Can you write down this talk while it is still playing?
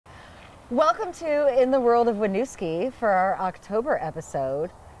Welcome to In the World of Winooski for our October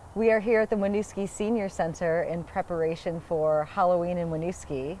episode. We are here at the Winooski Senior Center in preparation for Halloween in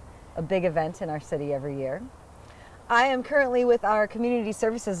Winooski, a big event in our city every year. I am currently with our Community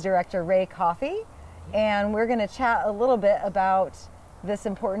Services Director, Ray Coffey, and we're going to chat a little bit about this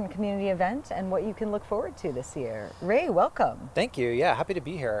important community event and what you can look forward to this year. Ray, welcome. Thank you. Yeah, happy to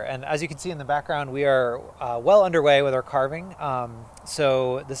be here. And as you can see in the background, we are well underway with our carving.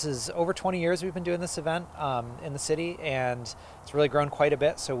 So this is over 20 years we've been doing this event in the city, and it's really grown quite a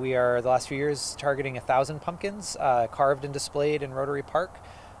bit. So we are, the last few years, targeting 1,000 pumpkins carved and displayed in Rotary Park.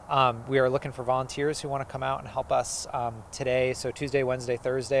 We are looking for volunteers who want to come out and help us today, so Tuesday, Wednesday,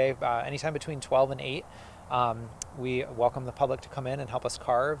 Thursday, anytime between 12 and 8. We welcome the public to come in and help us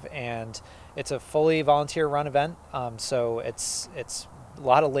carve, and it's a fully volunteer-run event, so it's a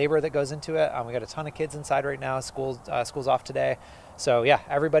lot of labor that goes into it. We got a ton of kids inside right now. School's off today, so yeah,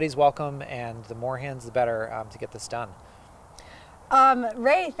 everybody's welcome, and the more hands, the better to get this done.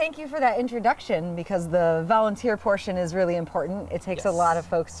 Ray, thank you for that introduction, because the volunteer portion is really important. It takes a lot of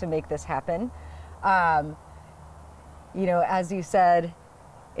folks to make this happen. You know, as you said,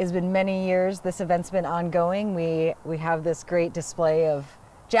 it's been many years. This event's been ongoing. We have this great display of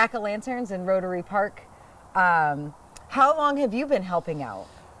jack-o'-lanterns in Rotary Park. How long have you been helping out?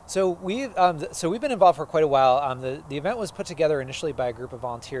 So we've been involved for quite a while. The event was put together initially by a group of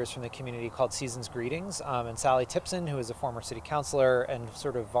volunteers from the community called Season's Greetings, and Sally Tipson, who is a former city councilor and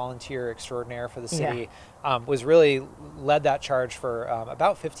sort of volunteer extraordinaire for the city, was really led that charge for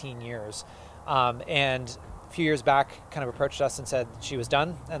about 15 years, and a few years back kind of approached us and said she was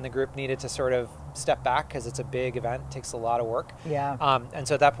done and the group needed to sort of step back because it's a big event, it takes a lot of work. And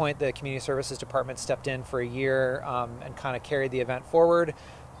so at that point the Community Services Department stepped in for a year and kind of carried the event forward.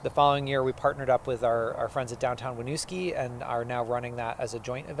 The following year we partnered up with our friends at Downtown Winooski and are now running that as a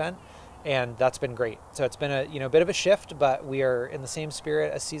joint event, and that's been great. So it's been a bit of a shift, but we are in the same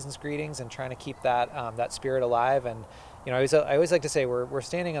spirit as Season's Greetings and trying to keep that that spirit alive. And I always like to say we're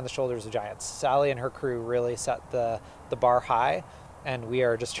standing on the shoulders of giants. Sally and her crew really set the bar high, and we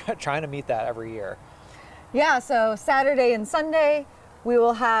are just trying to meet that every year. Yeah, so Saturday and Sunday we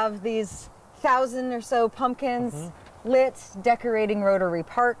will have these 1,000 or so pumpkins lit, decorating Rotary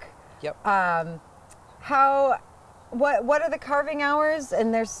Park. What are the carving hours,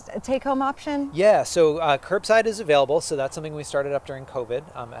 and there's a take-home option? Yeah, so curbside is available, so that's something we started up during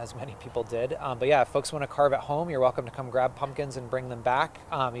COVID, as many people did. But yeah, if folks want to carve at home, you're welcome to come grab pumpkins and bring them back.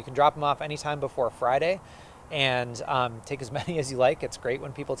 You can drop them off anytime before Friday, and take as many as you like. It's great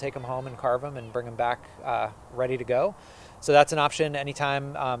when people take them home and carve them and bring them back ready to go. So that's an option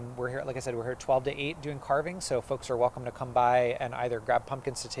anytime. We're here, like I said, we're here 12 to 8 doing carving, so folks are welcome to come by and either grab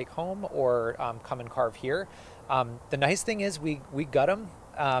pumpkins to take home or come and carve here. The nice thing is we gut them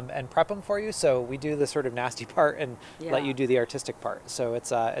and prep them for you, so we do the sort of nasty part and let you do the artistic part. So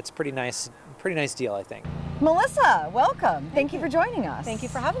it's pretty nice deal, I think. Melissa, welcome. Thank you for joining us. Thank you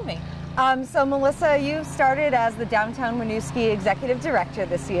for having me. So Melissa, you started as the Downtown Winooski Executive Director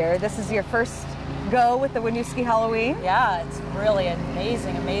this year. This is your first go with the Winooski Halloween? Yeah, it's really an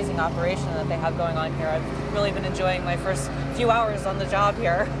amazing operation that they have going on here. I've really been enjoying my first few hours on the job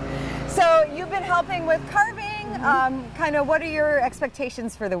here. So you've been helping with carving. Kind of what are your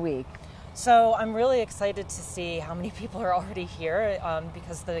expectations for the week? So I'm really excited to see how many people are already here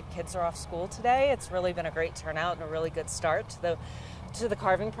because the kids are off school today. It's really been a great turnout and a really good start to the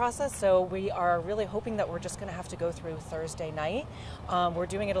carving process. So we are really hoping that we're just going to have to go through Thursday night. We're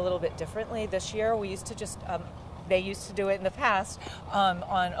doing it a little bit differently this year. We used to just they used to do it in the past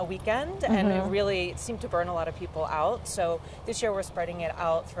on a weekend, and it really seemed to burn a lot of people out. So this year we're spreading it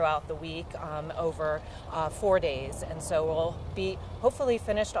out throughout the week over 4 days. And so we'll be hopefully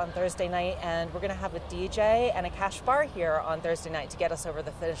finished on Thursday night, and we're going to have a DJ and a cash bar here on Thursday night to get us over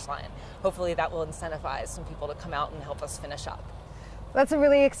the finish line. Hopefully that will incentivize some people to come out and help us finish up. That's a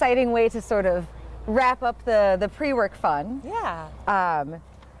really exciting way to sort of wrap up the pre-work fun. Yeah.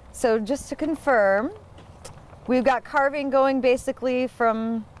 So just to confirm, we've got carving going basically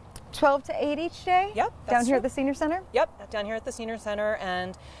from 12 to 8 each day? Yep. Down here at the Senior Center? Yep, down here at the Senior Center,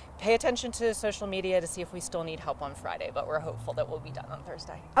 and pay attention to social media to see if we still need help on Friday, but we're hopeful that we'll be done on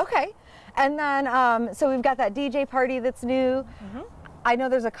Thursday. Okay. And then, so we've got that DJ party that's new. I know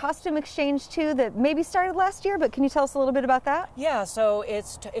there's a costume exchange too that maybe started last year, but can you tell us a little bit about that? Yeah, so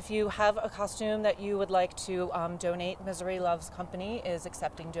it's if you have a costume that you would like to donate, Misery Loves Company is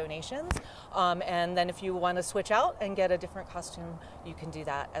accepting donations. And then if you want to switch out and get a different costume, you can do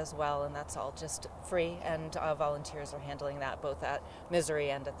that as well. And that's all just free, and volunteers are handling that both at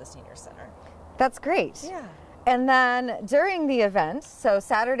Misery and at the Senior Center. That's great. Yeah. And then during the event, so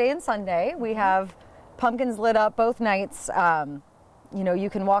Saturday and Sunday, we have pumpkins lit up both nights. You know, you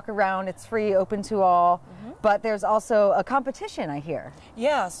can walk around, it's free, open to all, but there's also a competition, I hear.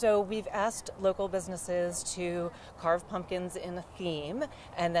 Yeah, so we've asked local businesses to carve pumpkins in a theme,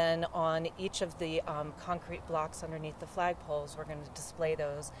 and then on each of the concrete blocks underneath the flagpoles, we're going to display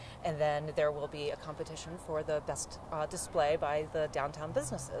those, and then there will be a competition for the best display by the downtown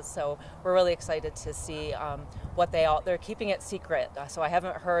businesses. So we're really excited to see what they're keeping it secret, so I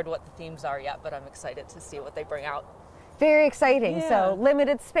haven't heard what the themes are yet, but I'm excited to see what they bring out. Very exciting. Yeah. So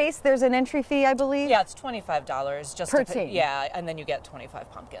limited space. There's an entry fee, I believe. Yeah, it's $25 just per team. Yeah, and then you get 25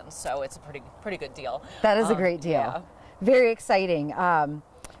 pumpkins. So it's a pretty good deal. That is a great deal. Yeah. Very exciting.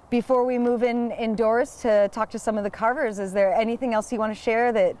 Before we move indoors to talk to some of the carvers, is there anything else you want to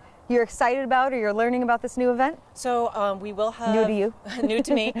share that you're excited about or you're learning about this new event? So we will have... New to you. New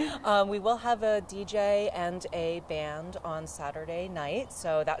to me. We will have a DJ and a band on Saturday night,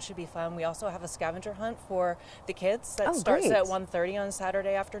 so that should be fun. We also have a scavenger hunt for the kids that starts great. at 1:30 on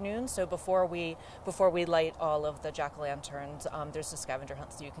Saturday afternoon. So before we light all of the jack-o'-lanterns, there's a scavenger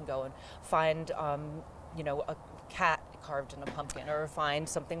hunt, so you can go and find you know, a cat carved in a pumpkin, or find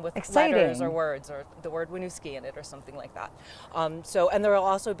something with letters or words, or the word Winooski in it, or something like that. And there will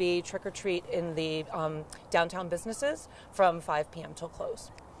also be trick or treat in the downtown businesses from 5 p.m. till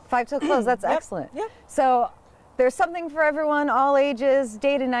close. 5 till close. That's excellent. Yeah. So there's something for everyone, all ages,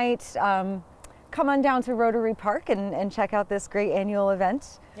 day to night. Come on down to Rotary Park and check out this great annual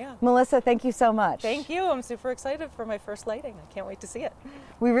event. Yeah. Melissa, thank you so much. Thank you. I'm super excited for my first lighting. I can't wait to see it.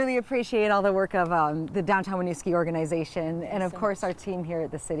 We really appreciate all the work of the Downtown Winooski organization and, of course, our team here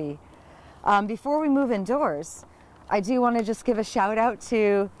at the city. Before we move indoors, I do want to just give a shout out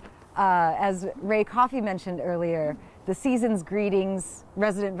to, as Ray Coffey mentioned earlier, the Seasons Greetings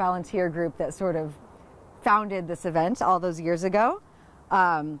resident volunteer group that sort of founded this event all those years ago.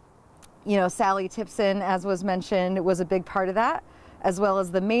 You know, Sally Tipson, as was mentioned, was a big part of that, as well as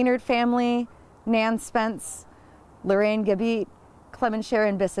the Maynard family, Nan Spence, Lorraine Gabit, Clement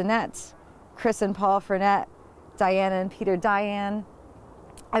Sharon Bissonette, Chris and Paul Frenette, Diana and Peter Diane,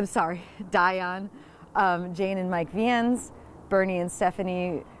 Jane and Mike Viens, Bernie and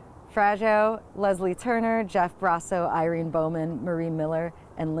Stephanie Frajo, Leslie Turner, Jeff Brasso, Irene Bowman, Marie Miller,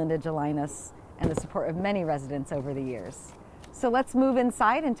 and Linda Gelinas, and the support of many residents over the years. So let's move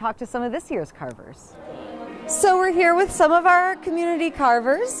inside and talk to some of this year's carvers. So we're here with some of our community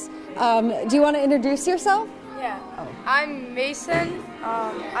carvers. Do you want to introduce yourself? Yeah. I'm Mason.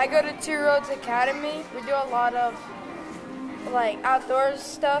 I go to Two Roads Academy. We do a lot of like outdoors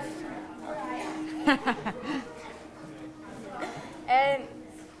stuff. And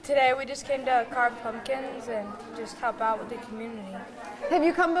today we just came to carve pumpkins and just help out with the community. Have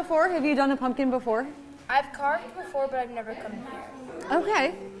you come before? Have you done a pumpkin before? I've carved before, but I've never come here.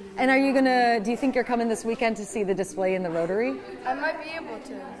 Okay. And do you think you're coming this weekend to see the display in the Rotary? I might be able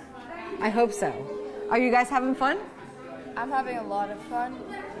to. I hope so. Are you guys having fun? I'm having a lot of fun.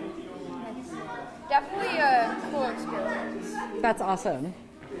 It's definitely a cool experience. That's awesome.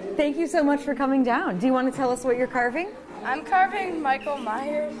 Thank you so much for coming down. Do you want to tell us what you're carving? I'm carving Michael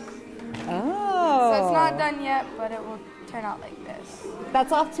Myers. Oh. So it's not done yet, but it will turn out like this.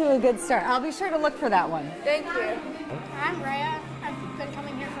 That's off to a good start. I'll be sure to look for that one. Thank you. I'm Rhea. I've been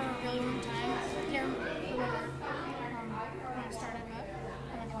coming here for a really long time. Here, when I started, but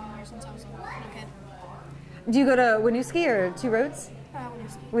I've been coming here since I was a little kid. Do you go to Winooski or Two Roads?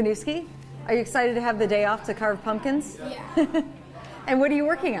 Winooski. Winooski? Are you excited to have the day off to carve pumpkins? Yeah. And what are you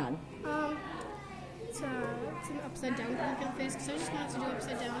working on? It's an upside down pumpkin face because I just wanted to do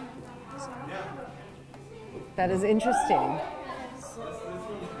upside down. So. That is interesting.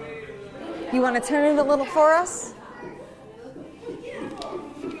 You want to turn it a little for us?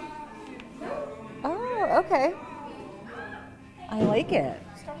 Oh, okay. I like it.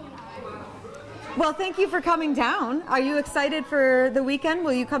 Well, thank you for coming down. Are you excited for the weekend?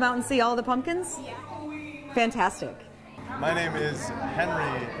 Will you come out and see all the pumpkins? Yeah. Fantastic. My name is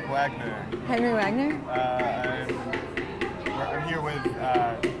Henry Wagner. Henry Wagner? I'm here with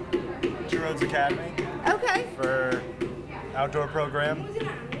Two Roads Academy. Okay. For outdoor program.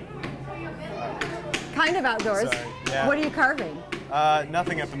 Kind of outdoors. Sorry, yeah. What are you carving?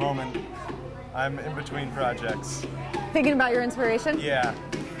 Nothing at the moment. I'm in between projects. Thinking about your inspiration? Yeah.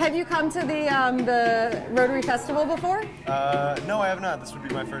 Have you come to the Rotary Festival before? No, I have not. This would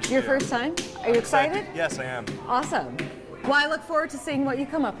be my first Your year. first time? Are you excited? Yes, I am. Awesome. Well, I look forward to seeing what you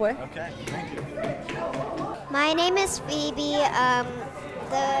come up with. Okay, thank you. My name is Phoebe.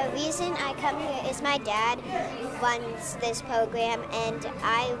 The reason I come here is my dad runs this program, and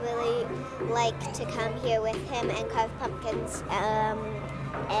I really like to come here with him and carve pumpkins.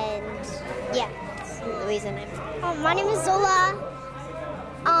 And yeah, that's the reason I'm here. My name is Zola.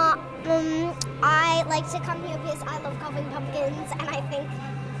 I like to come here because I love carving pumpkins, and I think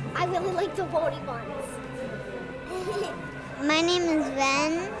I really like the woody ones. My name is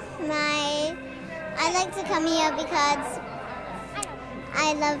Ben. I like to come here because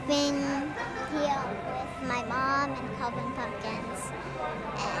I love being here with my mom and carving pumpkins.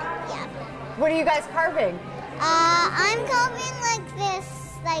 And yeah. What are you guys carving? I'm carving like this,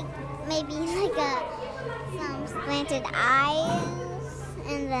 like maybe like some slanted eyes,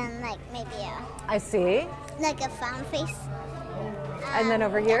 and then like maybe I see. like a frown face. And then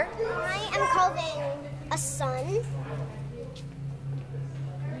over here? I am carving a sun.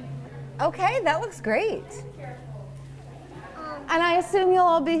 Okay, that looks great. And I assume you'll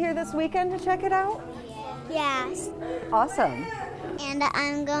all be here this weekend to check it out? Yes. Awesome. And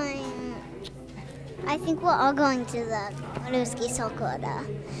I think we're all going to the Winooski Circle to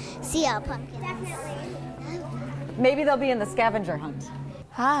see our pumpkins. Definitely. Maybe they'll be in the scavenger hunt.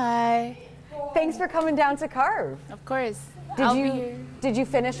 Hi. Thanks for coming down to carve. Of course. Did you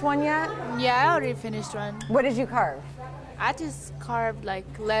finish one yet? Yeah, I already finished one. What did you carve? I just carved like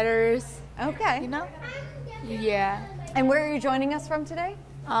letters. Okay. You know? Yeah. And where are you joining us from today?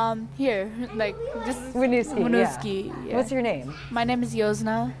 Here, like just Winooski. Yeah. What's your name? My name is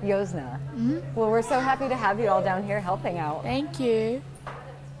Yosna. Yosna. Well, we're so happy to have you all down here helping out. Thank you.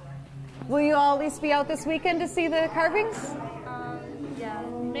 Will you all at least be out this weekend to see the carvings? Yeah,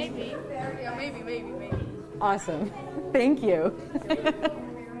 maybe. Awesome. Thank you.